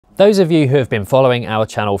Those of you who have been following our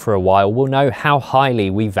channel for a while will know how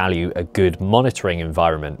highly we value a good monitoring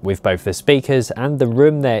environment, with both the speakers and the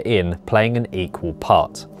room they're in playing an equal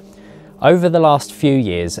part. Over the last few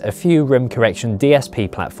years, a few room correction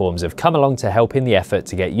DSP platforms have come along to help in the effort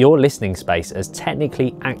to get your listening space as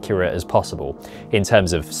technically accurate as possible, in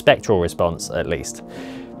terms of spectral response at least.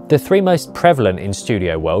 The three most prevalent in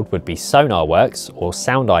studio world would be SonarWorks, or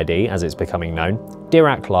Sound ID as it's becoming known,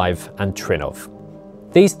 Dirac Live and TRINNOV.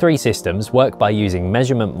 These three systems work by using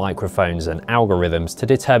measurement microphones and algorithms to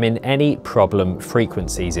determine any problem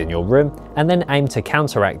frequencies in your room and then aim to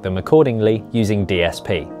counteract them accordingly using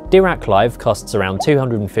DSP. Dirac Live costs around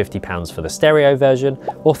 £250 for the stereo version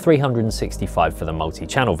or $365 for the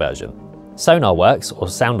multi-channel version. SonarWorks, or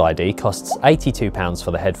Sound ID, costs £82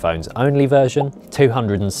 for the headphones only version,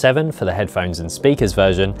 $207 for the headphones and speakers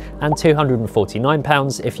version, and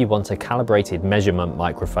 £249 if you want a calibrated measurement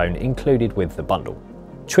microphone included with the bundle.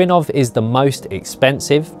 TRINNOV is the most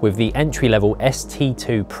expensive, with the entry-level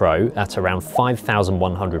ST-2 Pro at around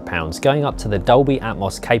 £5,100, going up to the Dolby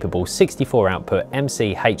Atmos capable 64 output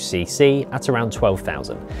MC-HCC at around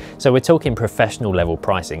 £12,000. So we're talking professional level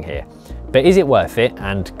pricing here. But is it worth it?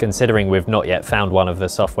 And considering we've not yet found one of the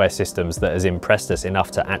software systems that has impressed us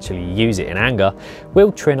enough to actually use it in anger,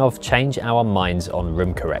 will TRINNOV change our minds on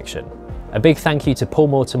room correction? A big thank you to Paul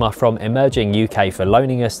Mortimer from Emerging UK for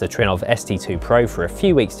loaning us the TRINNOV ST-2 Pro for a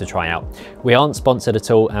few weeks to try out. We aren't sponsored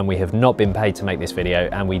at all and we have not been paid to make this video,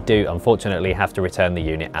 and we do unfortunately have to return the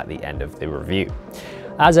unit at the end of the review.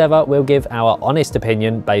 As ever, we'll give our honest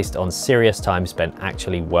opinion based on serious time spent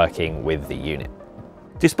actually working with the unit.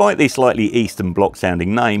 Despite the slightly Eastern Bloc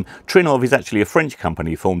sounding name, TRINNOV is actually a French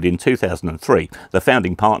company formed in 2003, the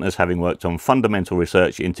founding partners having worked on fundamental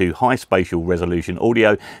research into high spatial resolution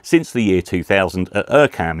audio since the year 2000 at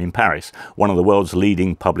ERCAM in Paris, one of the world's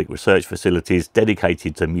leading public research facilities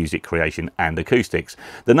dedicated to music creation and acoustics.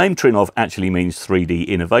 The name TRINNOV actually means 3D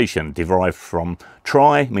innovation, derived from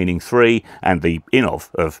tri, meaning three, and the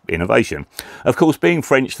innov of innovation. Of course, being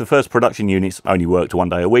French, the first production units only worked 1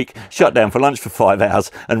 day a week, shut down for lunch for 5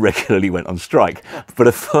 hours, and regularly went on strike. But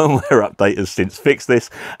a firmware update has since fixed this,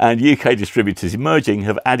 and UK distributors Emerging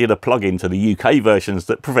have added a plug-in to the UK versions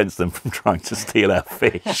that prevents them from trying to steal our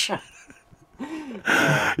fish.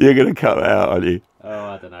 You're going to cut that out, aren't you? Oh,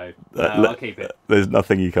 I don't know. No, I'll keep it. There's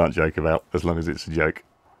nothing you can't joke about, as long as it's a joke.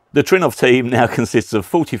 The TRINNOV team now consists of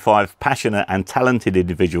 45 passionate and talented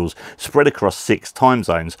individuals spread across 6 time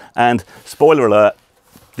zones. And spoiler alert,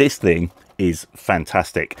 this thing is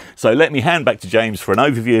fantastic. So let me hand back to James for an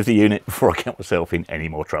overview of the unit before I get myself in any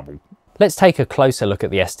more trouble. Let's take a closer look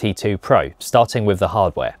at the ST-2 Pro, starting with the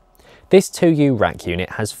hardware. This 2U rack unit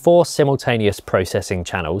has 4 simultaneous processing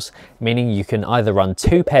channels, meaning you can either run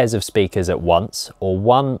 2 pairs of speakers at once or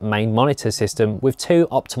 1 main monitor system with 2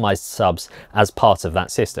 optimized subs as part of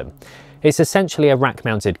that system. It's essentially a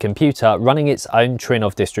rack-mounted computer running its own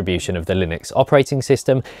TRINNOV distribution of the Linux operating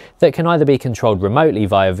system that can either be controlled remotely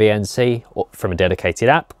via VNC or from a dedicated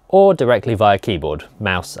app, or directly via keyboard,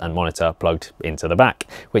 mouse and monitor plugged into the back,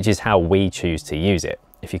 which is how we choose to use it.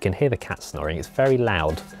 If you can hear the cat snoring, it's very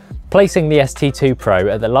loud. Placing the ST-2 Pro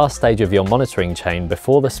at the last stage of your monitoring chain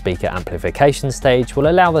before the speaker amplification stage will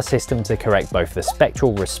allow the system to correct both the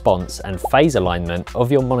spectral response and phase alignment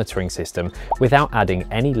of your monitoring system without adding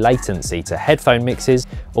any latency to headphone mixes,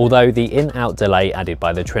 although the in-out delay added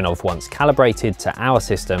by the TRINNOV once calibrated to our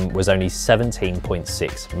system was only 17.6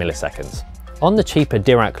 milliseconds. On the cheaper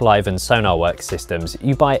Dirac Live and SonarWorks systems,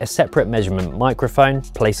 you buy a separate measurement microphone,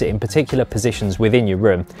 place it in particular positions within your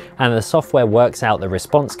room, and the software works out the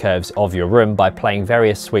response curves of your room by playing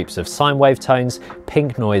various sweeps of sine wave tones,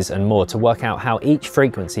 pink noise and more to work out how each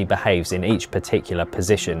frequency behaves in each particular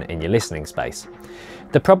position in your listening space.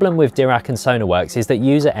 The problem with Dirac and SonarWorks is that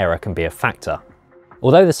user error can be a factor.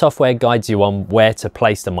 Although the software guides you on where to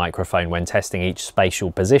place the microphone when testing each spatial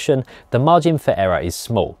position, the margin for error is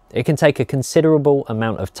small. It can take a considerable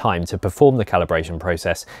amount of time to perform the calibration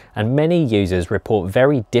process, and many users report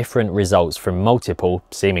very different results from multiple,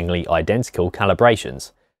 seemingly identical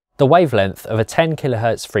calibrations. The wavelength of a 10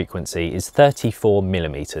 kHz frequency is 34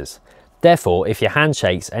 mm. Therefore, if your hand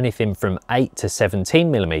shakes anything from 8 to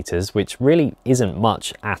 17 mm, which really isn't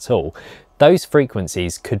much at all, those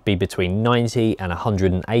frequencies could be between 90 and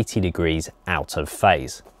 180 degrees out of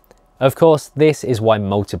phase. Of course, this is why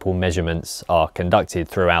multiple measurements are conducted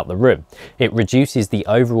throughout the room. It reduces the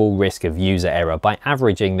overall risk of user error by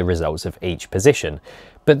averaging the results of each position.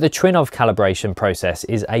 But the TRINNOV calibration process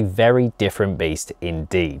is a very different beast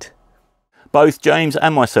indeed. Both James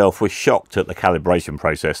and myself were shocked at the calibration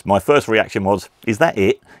process. My first reaction was, is that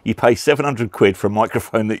it? You pay 700 quid for a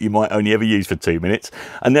microphone that you might only ever use for 2 minutes?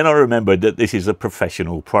 And then I remembered that this is a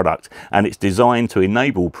professional product and it's designed to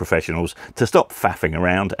enable professionals to stop faffing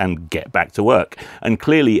around and get back to work. And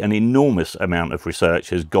clearly an enormous amount of research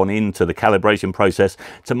has gone into the calibration process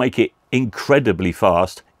to make it incredibly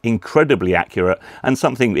fast, incredibly accurate, and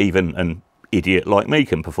something even an idiot like me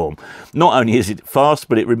can perform. Not only is it fast,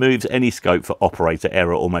 but it removes any scope for operator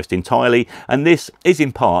error almost entirely, and this is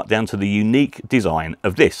in part down to the unique design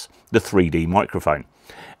of this, the 3D microphone.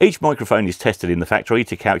 Each microphone is tested in the factory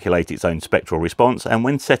to calculate its own spectral response, and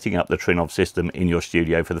when setting up the TRINNOV system in your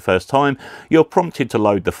studio for the first time, you're prompted to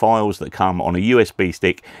load the files that come on a USB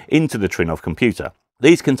stick into the TRINNOV computer.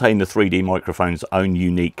 These contain the 3D microphone's own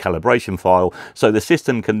unique calibration file, so the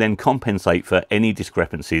system can then compensate for any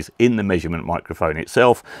discrepancies in the measurement microphone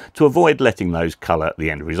itself to avoid letting those colour the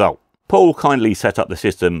end result. Paul kindly set up the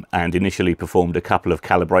system and initially performed a couple of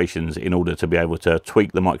calibrations in order to be able to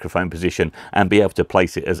tweak the microphone position and be able to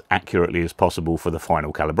place it as accurately as possible for the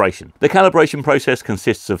final calibration. The calibration process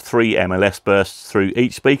consists of 3 MLS bursts through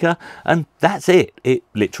each speaker, and that's it. It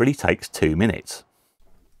literally takes 2 minutes.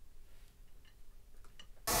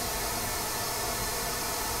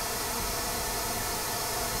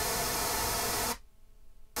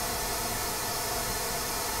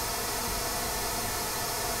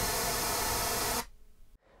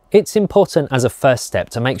 It's important as a first step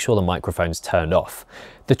to make sure the microphone's turned off.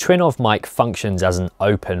 The TRINNOV mic functions as an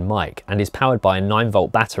open mic and is powered by a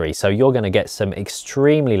 9-volt battery, so you're going to get some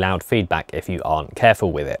extremely loud feedback if you aren't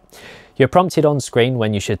careful with it. You're prompted on screen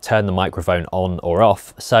when you should turn the microphone on or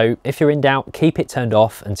off, so if you're in doubt, keep it turned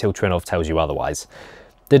off until TRINNOV tells you otherwise.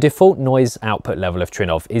 The default noise output level of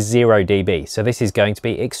TRINNOV is 0 dB, so this is going to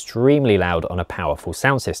be extremely loud on a powerful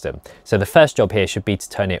sound system. So the first job here should be to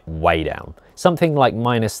turn it way down. Something like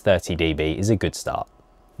 -30 dB is a good start.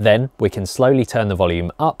 Then we can slowly turn the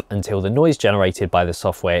volume up until the noise generated by the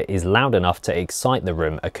software is loud enough to excite the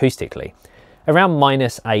room acoustically. Around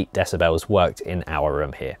 -8 decibels worked in our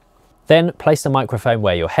room here. Then place the microphone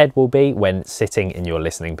where your head will be when sitting in your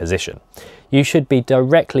listening position. You should be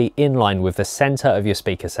directly in line with the center of your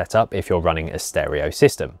speaker setup if you're running a stereo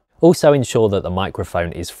system. Also ensure that the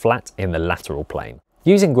microphone is flat in the lateral plane.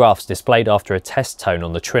 Using graphs displayed after a test tone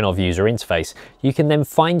on the TRINNOV user interface, you can then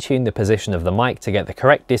fine-tune the position of the mic to get the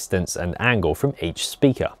correct distance and angle from each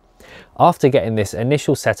speaker. After getting this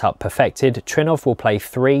initial setup perfected, TRINNOV will play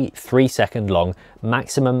 3 3-second long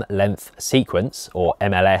maximum length sequence, or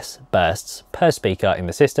MLS, bursts per speaker in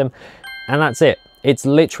the system, and that's it. It's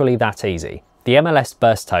literally that easy. The MLS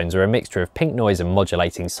burst tones are a mixture of pink noise and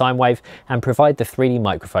modulating sine wave and provide the 3D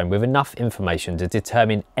microphone with enough information to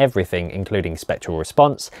determine everything, including spectral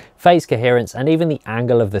response, phase coherence, and even the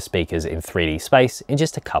angle of the speakers in 3D space in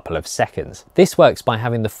just a couple of seconds. This works by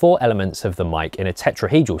having the 4 elements of the mic in a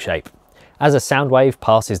tetrahedral shape. As a sound wave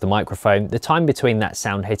passes the microphone, the time between that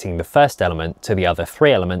sound hitting the first element to the other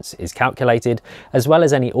 3 elements is calculated, as well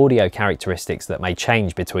as any audio characteristics that may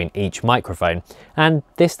change between each microphone, and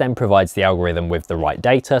this then provides the algorithm with the right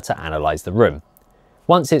data to analyse the room.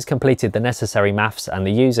 Once it's completed the necessary maths and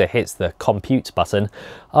the user hits the compute button,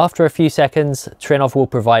 after a few seconds, TRINNOV will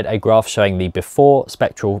provide a graph showing the before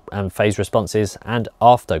spectral and phase responses and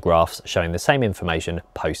after graphs showing the same information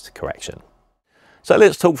post-correction. So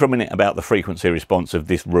let's talk for a minute about the frequency response of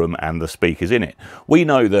this room and the speakers in it. We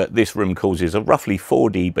know that this room causes a roughly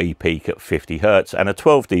 4 dB peak at 50 Hz and a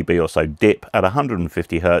 12 dB or so dip at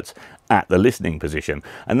 150 Hz at the listening position.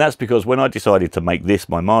 And that's because when I decided to make this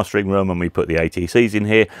my mastering room and we put the ATCs in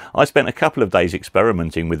here, I spent a couple of days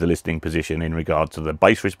experimenting with the listening position in regard to the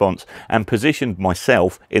bass response and positioned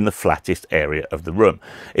myself in the flattest area of the room.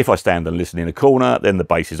 If I stand and listen in a corner, then the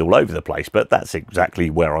bass is all over the place, but that's exactly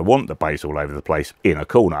where I want the bass all over the place, in a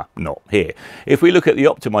corner, not here. If we look at the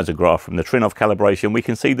optimizer graph from the TRINNOV calibration, we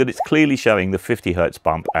can see that it's clearly showing the 50 Hz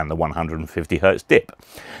bump and the 150 Hz dip.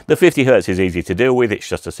 The 50 Hz is easy to deal with, it's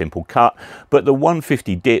just a simple cut, but the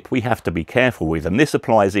 150 dip we have to be careful with, and this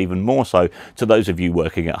applies even more so to those of you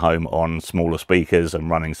working at home on smaller speakers and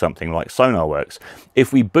running something like SonarWorks.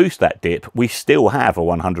 If we boost that dip, we still have a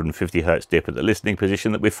 150 Hz dip at the listening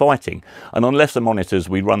position that we're fighting, and on lesser monitors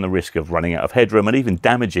we run the risk of running out of headroom and even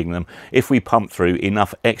damaging them if we pump through through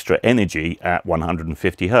enough extra energy at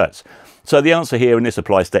 150 Hz. So the answer here, and this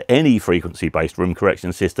applies to any frequency-based room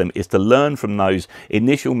correction system, is to learn from those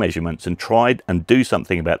initial measurements and try and do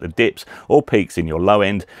something about the dips or peaks in your low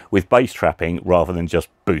end with bass trapping rather than just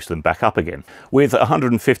boost them back up again. With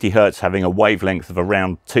 150 Hz having a wavelength of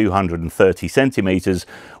around 230 centimeters,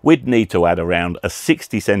 we'd need to add around a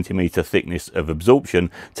 60 centimeter thickness of absorption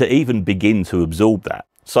to even begin to absorb that.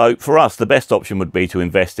 So for us, the best option would be to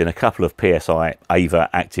invest in a couple of PSI AVA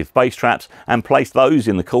active bass traps and place those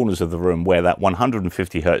in the corners of the room where that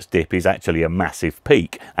 150 Hz dip is actually a massive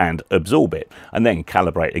peak, and absorb it, and then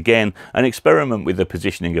calibrate again and experiment with the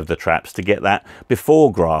positioning of the traps to get that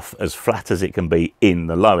before graph as flat as it can be in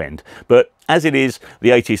the low end. But as it is, the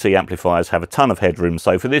ATC amplifiers have a ton of headroom,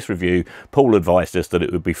 so for this review, Paul advised us that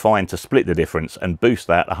it would be fine to split the difference and boost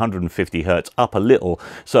that 150 Hz up a little,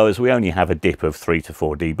 so as we only have a dip of 3 to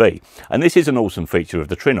 4 dB. And this is an awesome feature of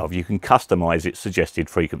the TRINNOV. You can customize its suggested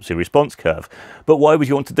frequency response curve. But why would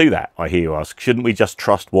you want to do that, I hear you ask? Shouldn't we just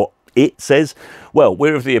trust what it says? Well,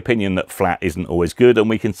 we're of the opinion that flat isn't always good, and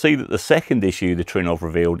we can see that the second issue the TRINNOV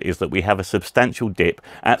revealed is that we have a substantial dip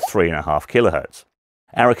at 3.5 kHz.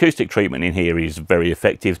 Our acoustic treatment in here is very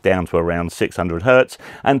effective, down to around 600 Hz,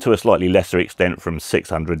 and to a slightly lesser extent from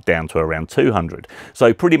 600 down to around 200.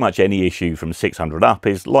 So pretty much any issue from 600 up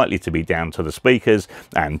is likely to be down to the speakers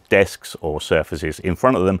and desks or surfaces in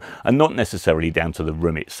front of them, and not necessarily down to the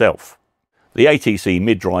room itself. The ATC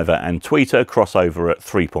mid-driver and tweeter cross over at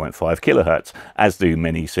 3.5 kHz, as do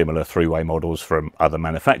many similar three-way models from other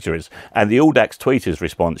manufacturers, and the Audax tweeter's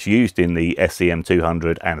response used in the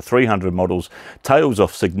SCM200 and 300 models tails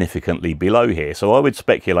off significantly below here, so I would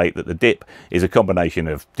speculate that the dip is a combination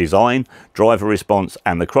of design, driver response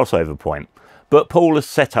and the crossover point. But Paul has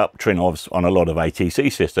set up TRINNOVs on a lot of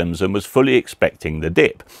ATC systems and was fully expecting the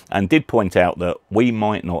dip, and did point out that we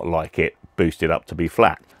might not like it boosted up to be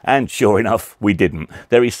flat. And sure enough, we didn't.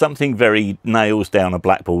 There is something very nails down a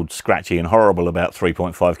blackboard, scratchy and horrible about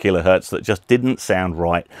 3.5 kHz that just didn't sound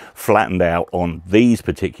right flattened out on these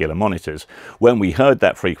particular monitors. When we heard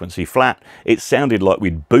that frequency flat, it sounded like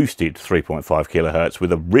we'd boosted 3.5 kHz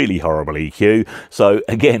with a really horrible EQ. So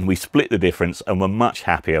again, we split the difference and were much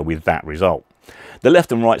happier with that result. The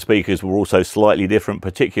left and right speakers were also slightly different,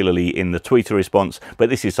 particularly in the tweeter response,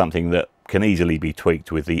 but this is something that can easily be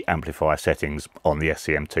tweaked with the amplifier settings on the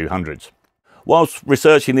SCM200s. Whilst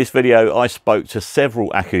researching this video, I spoke to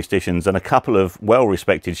several acousticians and a couple of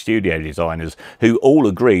well-respected studio designers who all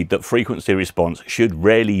agreed that frequency response should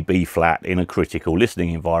rarely be flat in a critical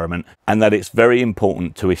listening environment, and that it's very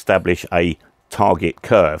important to establish a target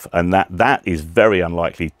curve, and that is very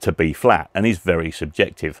unlikely to be flat and is very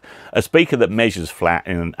subjective. A speaker that measures flat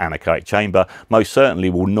in an anechoic chamber most certainly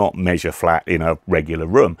will not measure flat in a regular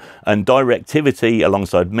room, and directivity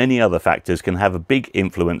alongside many other factors can have a big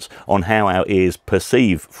influence on how our ears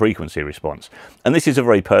perceive frequency response. And this is a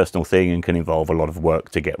very personal thing and can involve a lot of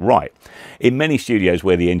work to get right. In many studios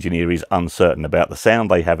where the engineer is uncertain about the sound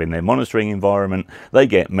they have in their monitoring environment, they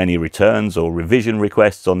get many returns or revision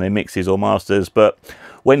requests on their mixes or masters, but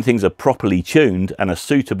when things are properly tuned and a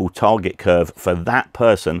suitable target curve for that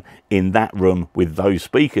person in that room with those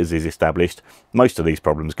speakers is established, most of these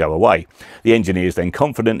problems go away. The engineer is then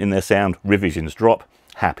confident in their sound, revisions drop,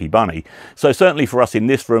 happy bunny. So certainly for us in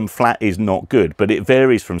this room, flat is not good, but it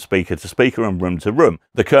varies from speaker to speaker and room to room.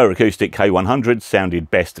 The Kerr Acoustic K100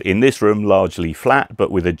 sounded best in this room, largely flat,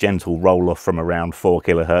 but with a gentle roll-off from around 4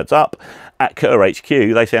 kHz up. At Kerr HQ,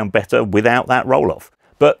 they sound better without that roll-off.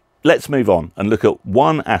 But let's move on and look at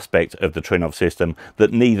one aspect of the TRINNOV system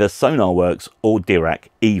that neither SonarWorks or Dirac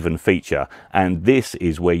even feature, and this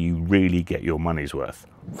is where you really get your money's worth: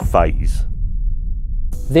 phase.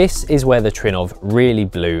 This is where the TRINNOV really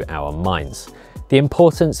blew our minds. The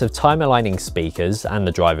importance of time aligning speakers and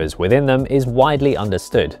the drivers within them is widely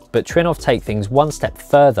understood, but TRINNOV take things one step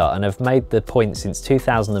further and have made the point since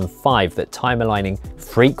 2005 that time aligning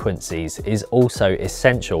frequencies is also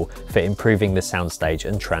essential for improving the soundstage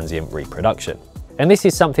and transient reproduction. And this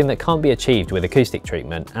is something that can't be achieved with acoustic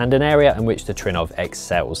treatment, and an area in which the TRINNOV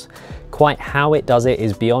excels. Quite how it does it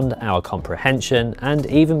is beyond our comprehension, and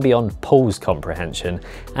even beyond Paul's comprehension,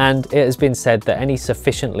 and it has been said that any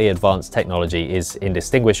sufficiently advanced technology is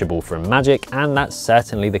indistinguishable from magic, and that's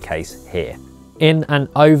certainly the case here. In an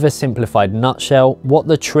oversimplified nutshell, what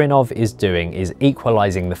the TRINNOV is doing is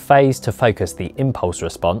equalizing the phase to focus the impulse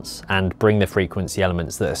response and bring the frequency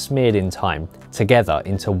elements that are smeared in time together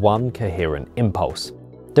into one coherent impulse.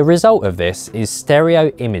 The result of this is stereo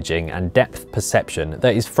imaging and depth perception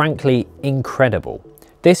that is frankly incredible.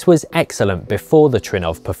 This was excellent before the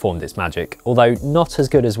TRINNOV performed its magic, although not as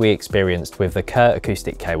good as we experienced with the Kerr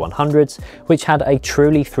Acoustic K100s, which had a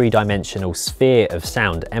truly three-dimensional sphere of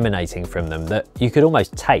sound emanating from them that you could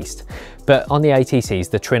almost taste. But on the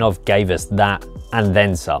ATCs, the TRINNOV gave us that and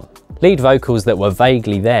then some. Lead vocals that were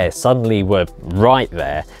vaguely there suddenly were right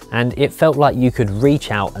there, and it felt like you could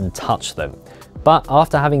reach out and touch them. But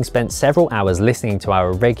after having spent several hours listening to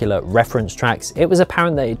our regular reference tracks, it was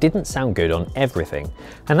apparent that it didn't sound good on everything.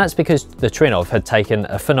 And that's because the TRINNOV had taken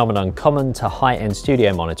a phenomenon common to high-end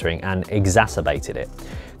studio monitoring and exacerbated it.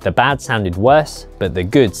 The bad sounded worse, but the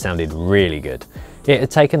good sounded really good. It had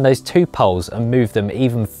taken those two poles and moved them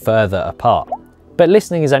even further apart. But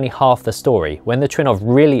listening is only half the story. When the TRINNOV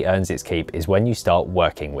really earns its keep is when you start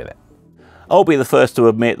working with it. I'll be the first to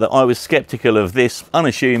admit that I was sceptical of this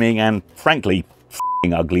unassuming and frankly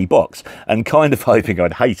ugly box, and kind of hoping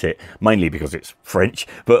I'd hate it, mainly because it's French,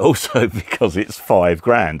 but also because it's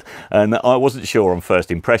 £5 and I wasn't sure on first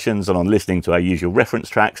impressions and on listening to our usual reference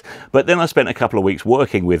tracks, but then I spent a couple of weeks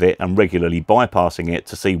working with it and regularly bypassing it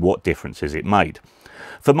to see what differences it made.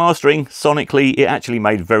 For mastering, sonically, it actually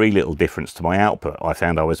made very little difference to my output. I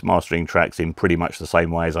found I was mastering tracks in pretty much the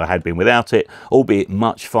same way as I had been without it, albeit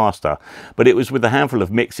much faster. But it was with the handful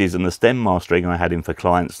of mixes and the stem mastering I had in for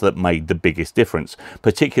clients that made the biggest difference,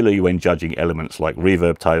 particularly when judging elements like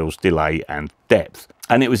reverb tails, delay and depth.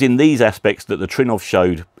 And it was in these aspects that the TRINNOV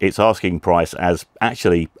showed its asking price as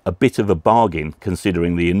actually a bit of a bargain,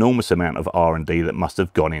 considering the enormous amount of R&D that must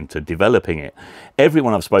have gone into developing it.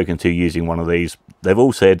 Everyone I've spoken to using one of these, they've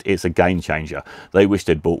all said it's a game changer. They wish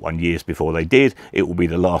they'd bought one years before they did. It will be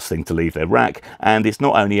the last thing to leave their rack, and it's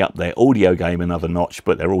not only up their audio game another notch,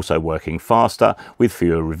 but they're also working faster with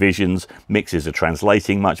fewer revisions, mixes are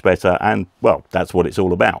translating much better, and well, that's what it's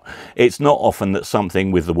all about. It's not often that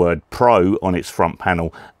something with the word pro on its front panel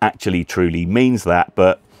actually truly means that,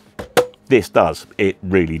 but this does. It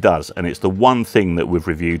really does, and it's the one thing that we've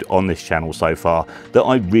reviewed on this channel so far that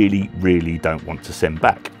I really don't want to send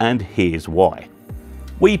back, and here's why.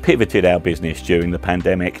 We pivoted our business during the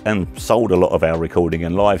pandemic and sold a lot of our recording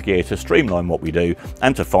and live gear to streamline what we do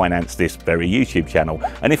and to finance this very YouTube channel.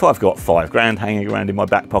 And if I've got £5 hanging around in my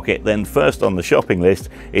back pocket, then first on the shopping list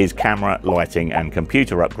is camera, lighting and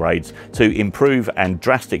computer upgrades to improve and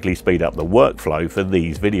drastically speed up the workflow for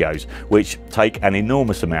these videos, which take an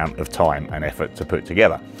enormous amount of time and effort to put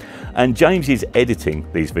together. And James is editing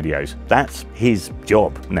these videos. That's his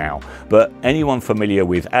job now. But anyone familiar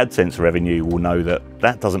with AdSense revenue will know that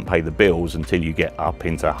that doesn't pay the bills until you get up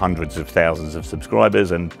into hundreds of thousands of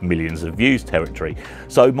subscribers and millions of views territory.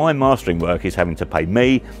 So my mastering work is having to pay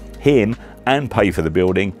me, him, and pay for the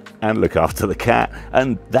building and look after the cat,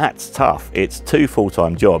 and that's tough. It's two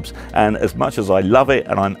full-time jobs, and as much as I love it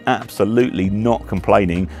and I'm absolutely not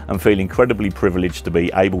complaining and feel incredibly privileged to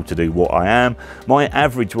be able to do what I am, my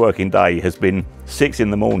average working day has been 6 in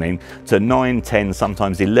the morning to 9, 10,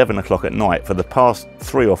 sometimes 11 o'clock at night for the past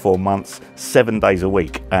 3 or 4 months, 7 days a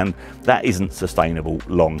week, and that isn't sustainable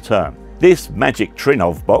long term. This magic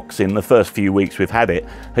TRINNOV box, in the first few weeks we've had it,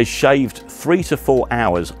 has shaved 3 to 4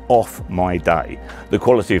 hours off my day. The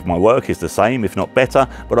quality of my work is the same, if not better,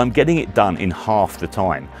 but I'm getting it done in half the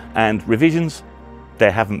time. And revisions?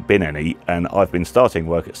 There haven't been any, and I've been starting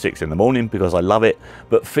work at 6 in the morning because I love it,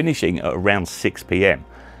 but finishing at around 6 PM.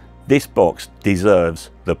 This box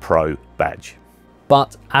deserves the Pro badge.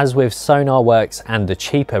 But as with SonarWorks and the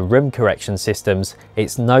cheaper room correction systems,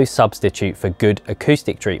 it's no substitute for good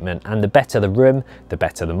acoustic treatment, and the better the room, the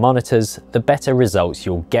better the monitors, the better results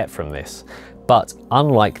you'll get from this. But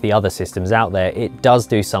unlike the other systems out there, it does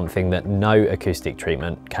do something that no acoustic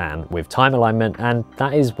treatment can with time alignment, and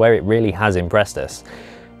that is where it really has impressed us.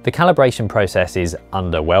 The calibration process is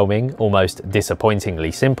underwhelming, almost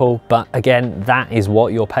disappointingly simple, but again, that is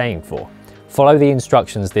what you're paying for. Follow the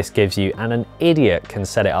instructions this gives you and an idiot can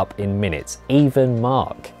set it up in minutes, even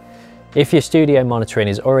Mark. If your studio monitoring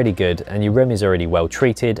is already good and your room is already well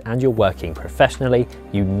treated and you're working professionally,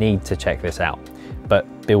 you need to check this out.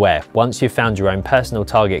 But beware, once you've found your own personal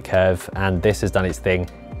target curve and this has done its thing,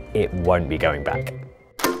 it won't be going back.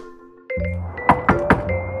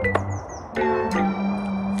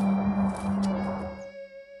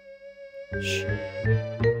 Shh.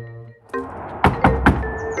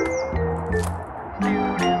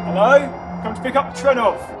 Hello? Come to pick up the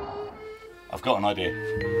TRINNOV. I've got an idea.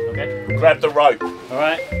 Okay. Grab the rope.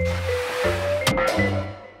 Alright.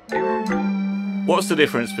 What's the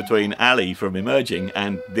difference between Ali from Emerging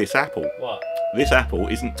and this apple? What? This apple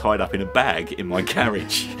isn't tied up in a bag in my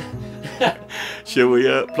garage. Shall we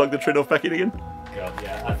plug the TRINNOV back in again? God,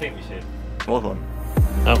 yeah, I think we should. Hold on.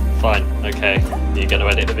 Oh, fine. Okay. You're going to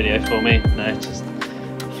edit the video for me? No, just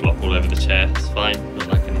flop all over the chair. It's fine. Not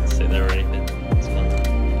like I need to sit there or anything. It's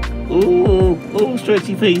fine. Ooh,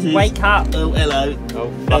 stretchy pieces. Wake up! Oh, hello. Oh,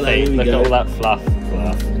 fluffy. Hello, Look at all that fluff.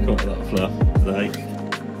 Fluff. Quite a lot of fluff today.